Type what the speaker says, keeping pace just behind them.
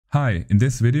Hi, in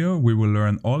this video we will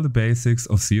learn all the basics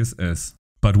of CSS.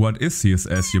 But what is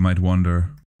CSS, you might wonder?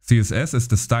 CSS is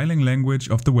the styling language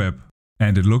of the web,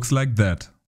 and it looks like that.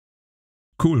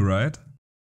 Cool, right?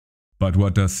 But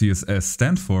what does CSS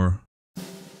stand for?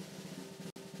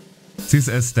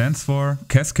 CSS stands for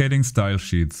Cascading Style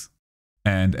Sheets.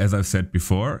 And as I've said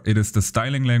before, it is the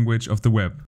styling language of the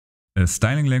web. A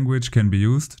styling language can be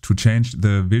used to change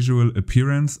the visual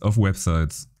appearance of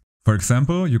websites. For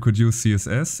example, you could use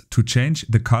CSS to change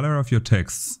the color of your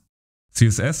texts.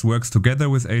 CSS works together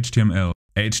with HTML.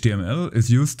 HTML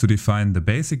is used to define the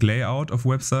basic layout of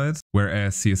websites,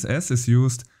 whereas CSS is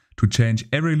used to change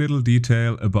every little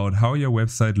detail about how your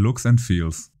website looks and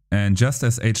feels. And just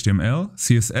as HTML,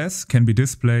 CSS can be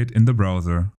displayed in the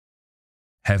browser.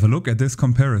 Have a look at this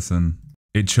comparison.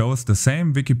 It shows the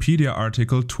same Wikipedia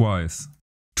article twice.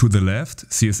 To the left,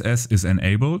 CSS is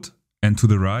enabled, and to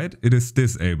the right, it is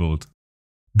disabled.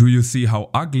 Do you see how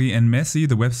ugly and messy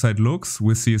the website looks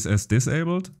with CSS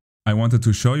disabled? I wanted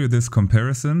to show you this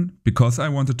comparison because I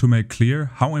wanted to make clear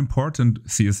how important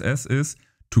CSS is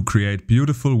to create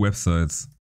beautiful websites.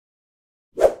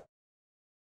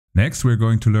 Next, we're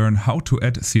going to learn how to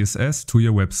add CSS to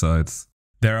your websites.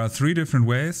 There are 3 different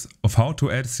ways of how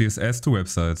to add CSS to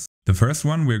websites. The first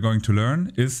one we're going to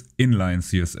learn is inline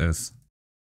CSS.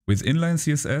 With inline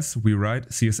CSS, we write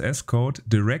CSS code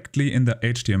directly in the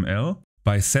HTML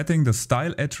by setting the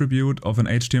style attribute of an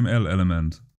HTML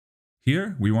element.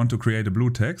 Here we want to create a blue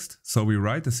text, so we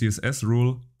write the CSS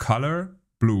rule color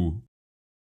blue.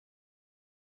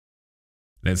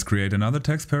 Let's create another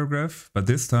text paragraph, but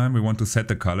this time we want to set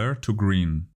the color to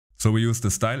green. So we use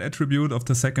the style attribute of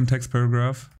the second text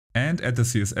paragraph and add the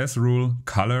CSS rule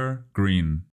color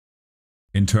green.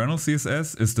 Internal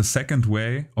CSS is the second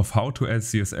way of how to add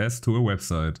CSS to a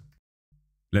website.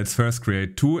 Let's first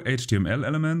create 2 HTML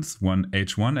elements, one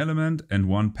H1 element and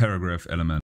one paragraph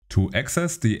element. To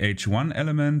access the H1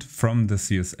 element from the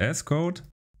CSS code,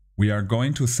 we are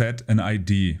going to set an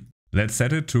ID. Let's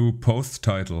set it to post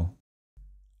title.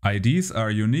 IDs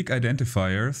are unique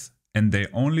identifiers and they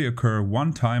only occur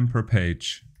one time per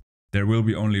page. There will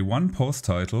be only one post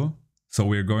title, so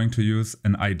we're going to use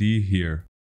an ID here.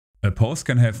 A post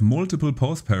can have multiple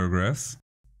post paragraphs,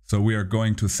 so we are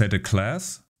going to set a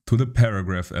class to the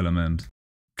paragraph element.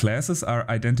 Classes are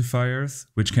identifiers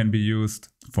which can be used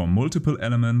for multiple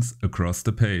elements across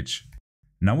the page.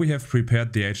 Now we have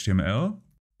prepared the HTML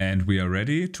and we are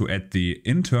ready to add the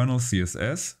internal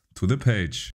CSS to the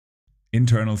page.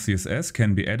 Internal CSS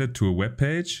can be added to a web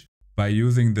page by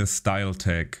using the style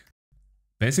tag.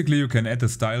 Basically, you can add the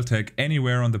style tag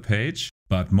anywhere on the page,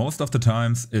 but most of the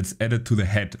times it's added to the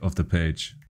head of the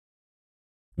page.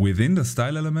 Within the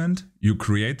style element, you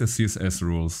create the CSS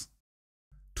rules.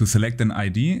 To select an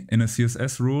ID in a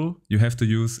CSS rule, you have to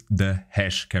use the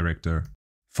hash character,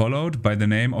 followed by the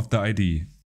name of the ID.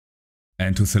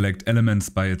 And to select elements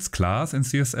by its class in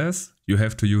CSS, you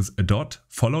have to use a dot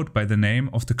followed by the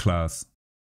name of the class.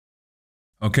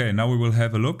 Okay, now we will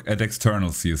have a look at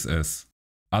external CSS.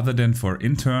 Other than for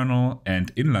internal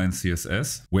and inline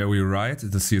CSS, where we write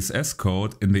the CSS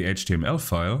code in the HTML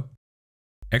file,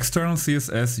 external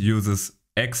CSS uses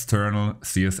external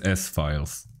CSS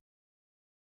files.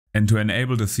 And to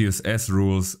enable the CSS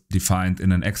rules defined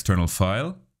in an external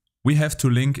file, we have to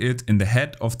link it in the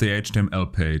head of the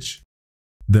HTML page.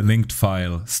 The linked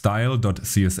file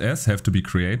style.css have to be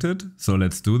created, so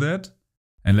let's do that.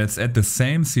 And let's add the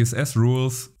same CSS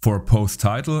rules for post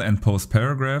title and post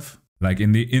paragraph, like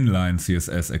in the inline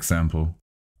CSS example.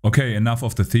 Okay, enough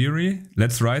of the theory,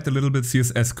 let's write a little bit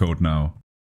CSS code now.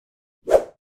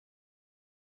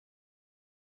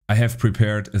 I have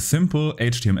prepared a simple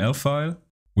HTML file,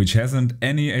 which hasn't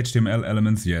any HTML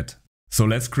elements yet. So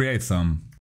let's create some.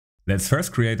 Let's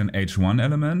first create an H1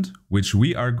 element, which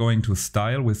we are going to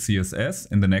style with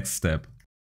CSS in the next step.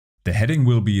 The heading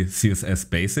will be CSS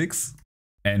Basics,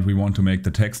 and we want to make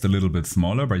the text a little bit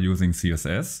smaller by using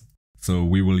CSS. So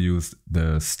we will use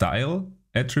the style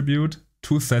attribute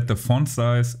to set the font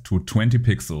size to 20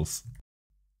 pixels.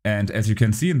 And as you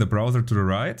can see in the browser to the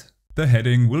right, the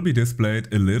heading will be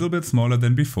displayed a little bit smaller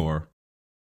than before.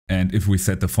 And if we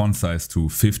set the font size to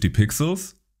 50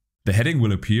 pixels, the heading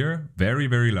will appear very,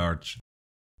 very large.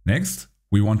 Next,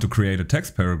 we want to create a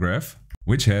text paragraph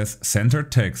which has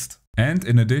centered text. And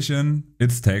in addition,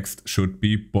 its text should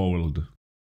be bold.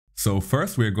 So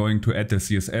first we are going to add the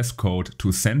CSS code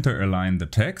to center align the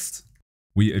text.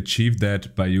 We achieve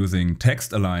that by using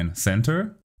text align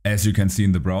center. As you can see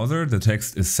in the browser, the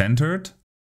text is centered.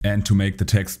 And to make the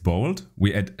text bold,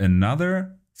 we add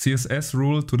another CSS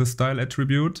rule to the style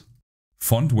attribute,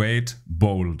 font weight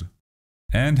bold.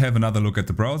 and have another look at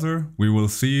the browser, we will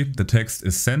see the text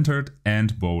is centered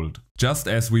and bold, just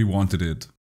as we wanted it.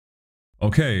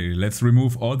 Okay, let's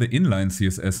remove all the inline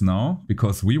CSS now,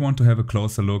 because we want to have a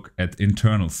closer look at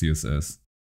internal CSS.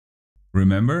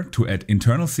 Remember, to add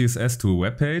internal CSS to a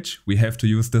web page, we have to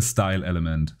use the style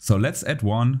element. So let's add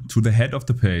one to the head of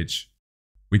the page.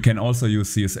 We can also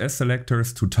use CSS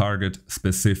selectors to target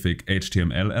specific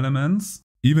HTML elements,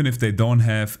 even if they don't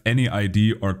have any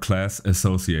ID or class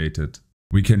associated.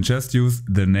 We can just use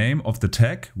the name of the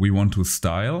tag we want to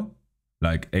style,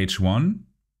 like h1,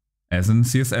 as a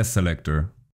CSS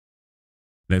selector.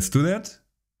 Let's do that,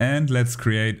 and let's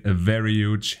create a very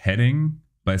huge heading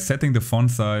by setting the font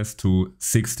size to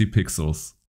 60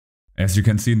 pixels. As you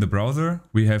can see in the browser,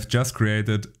 we have just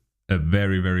created a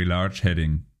very large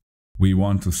heading. We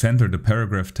want to center the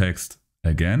paragraph text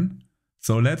again,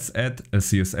 so let's add a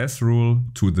CSS rule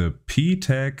to the p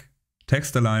tag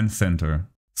text align center.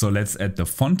 So let's add the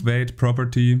font weight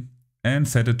property and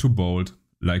set it to bold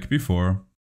like before.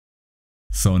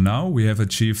 So now we have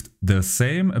achieved the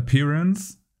same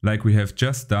appearance like we have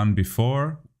just done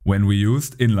before when we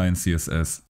used inline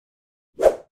CSS.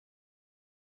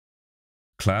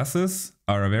 Classes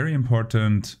are a very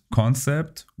important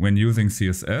concept when using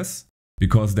CSS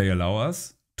because they allow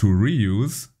us to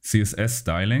reuse CSS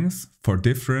stylings for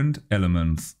different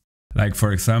elements. Like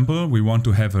for example, we want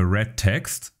to have a red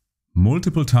text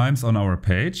multiple times on our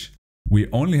page. We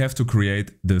only have to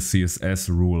create the CSS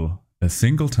rule a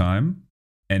single time,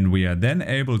 and we are then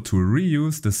able to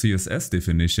reuse the CSS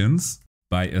definitions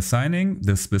by assigning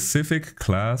the specific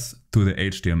class to the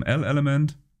HTML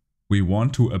element we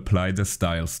want to apply the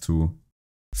styles to.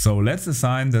 So let's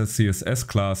assign the CSS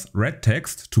class red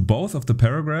text to both of the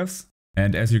paragraphs,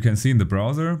 and as you can see in the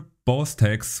browser, both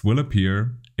texts will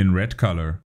appear in red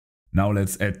color. Now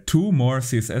let's add two more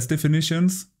CSS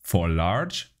definitions for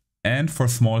large and for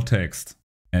small text,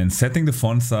 and setting the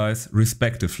font size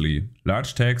respectively.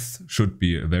 Large text should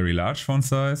be a very large font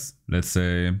size, let's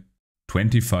say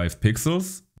 25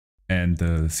 pixels, and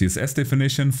the CSS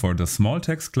definition for the small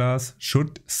text class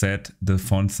should set the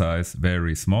font size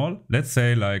very small, let's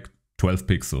say like 12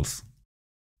 pixels.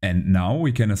 And now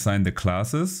we can assign the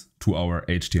classes to our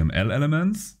HTML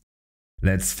elements.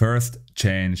 Let's first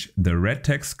change the red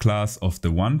text class of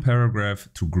the one paragraph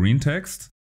to green text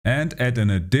and add an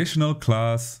additional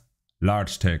class,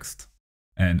 large text.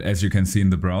 And as you can see in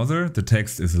the browser, the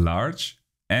text is large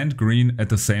and green at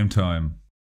the same time.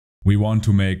 We want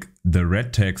to make the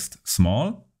red text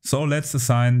small, so let's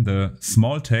assign the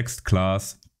small text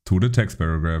class to the text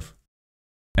paragraph.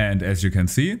 And as you can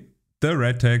see, the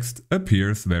red text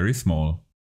appears very small.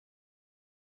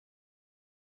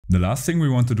 The last thing we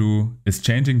want to do is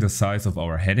changing the size of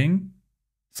our heading.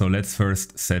 So let's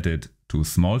first set it to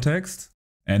small text.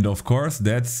 And of course,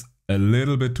 that's a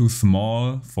little bit too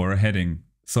small for a heading.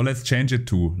 So let's change it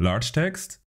to large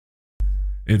text.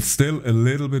 It's still a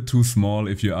little bit too small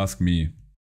if you ask me.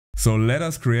 So let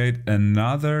us create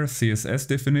another CSS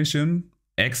definition,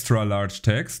 extra large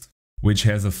text, which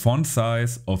has a font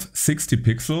size of 60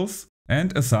 pixels,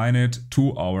 and assign it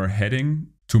to our heading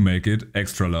to make it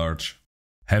extra large.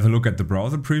 Have a look at the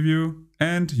browser preview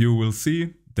and you will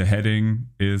see the heading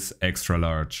is extra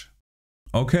large.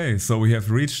 Okay, so we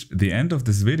have reached the end of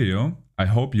this video. I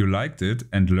hope you liked it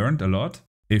and learned a lot.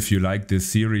 If you liked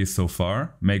this series so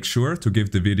far, make sure to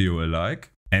give the video a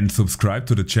like and subscribe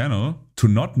to the channel to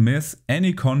not miss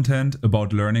any content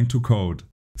about learning to code.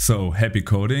 So happy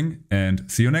coding and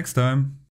see you next time!